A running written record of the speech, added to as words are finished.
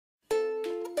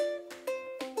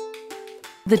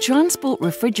The transport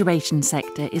refrigeration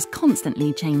sector is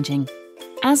constantly changing.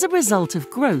 As a result of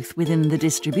growth within the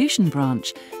distribution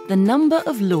branch, the number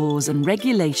of laws and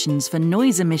regulations for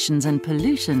noise emissions and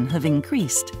pollution have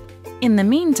increased. In the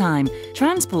meantime,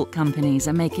 transport companies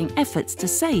are making efforts to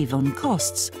save on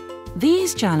costs.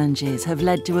 These challenges have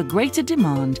led to a greater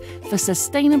demand for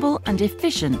sustainable and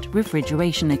efficient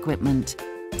refrigeration equipment.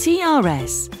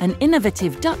 TRS, an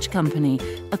innovative Dutch company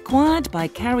acquired by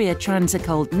carrier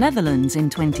Transicold Netherlands in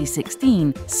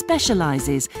 2016,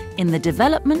 specialises in the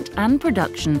development and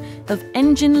production of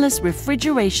engineless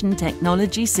refrigeration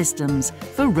technology systems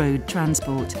for road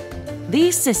transport.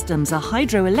 These systems are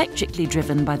hydroelectrically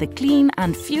driven by the clean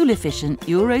and fuel-efficient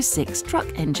Euro 6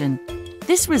 truck engine.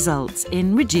 This results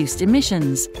in reduced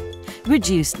emissions,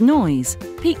 reduced noise,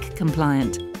 PIEK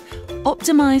compliant,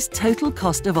 optimised total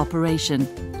cost of operation,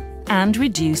 and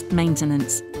reduced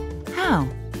maintenance. How?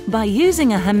 By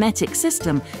using a hermetic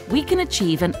system, we can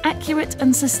achieve an accurate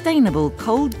and sustainable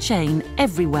cold chain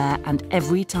everywhere and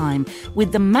every time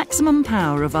with the maximum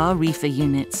power of our reefer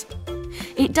units.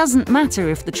 It doesn't matter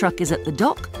if the truck is at the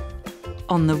dock,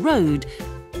 on the road,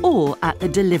 or at the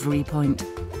delivery point.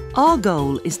 Our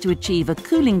goal is to achieve a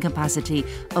cooling capacity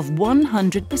of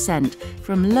 100%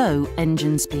 from low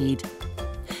engine speed.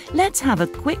 Let's have a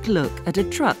quick look at a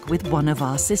truck with one of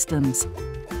our systems.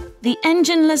 The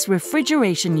engineless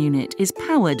refrigeration unit is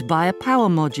powered by a power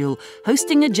module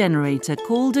hosting a generator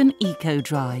called an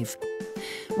eco-drive.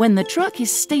 When the truck is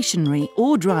stationary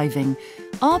or driving,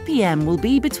 RPM will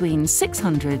be between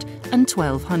 600 and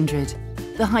 1200.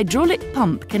 The hydraulic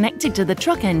pump connected to the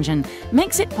truck engine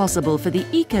makes it possible for the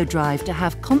eco-drive to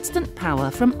have constant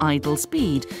power from idle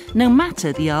speed, no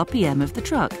matter the RPM of the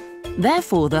truck.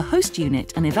 Therefore, the host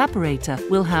unit and evaporator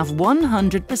will have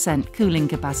 100% cooling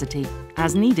capacity,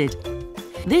 as needed.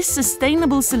 This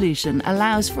sustainable solution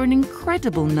allows for an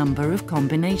incredible number of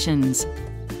combinations.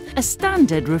 A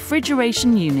standard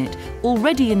refrigeration unit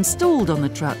already installed on the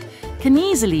truck can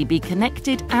easily be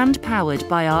connected and powered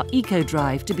by our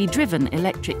eco-drive to be driven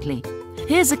electrically.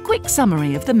 Here's a quick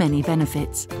summary of the many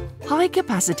benefits.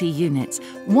 High-capacity units,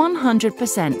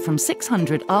 100% from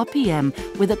 600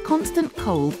 RPM with a constant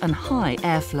cold and high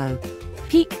airflow.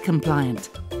 PIEK compliant.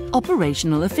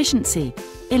 Operational efficiency.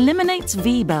 Eliminates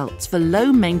V-belts for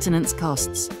low maintenance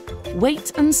costs.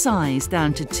 Weight and size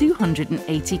down to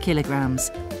 280 kilograms.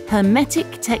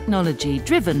 Hermetic technology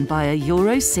driven by a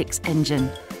Euro 6 engine.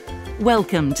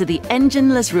 Welcome to the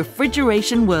engineless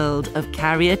refrigeration world of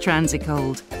carrier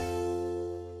Transicold.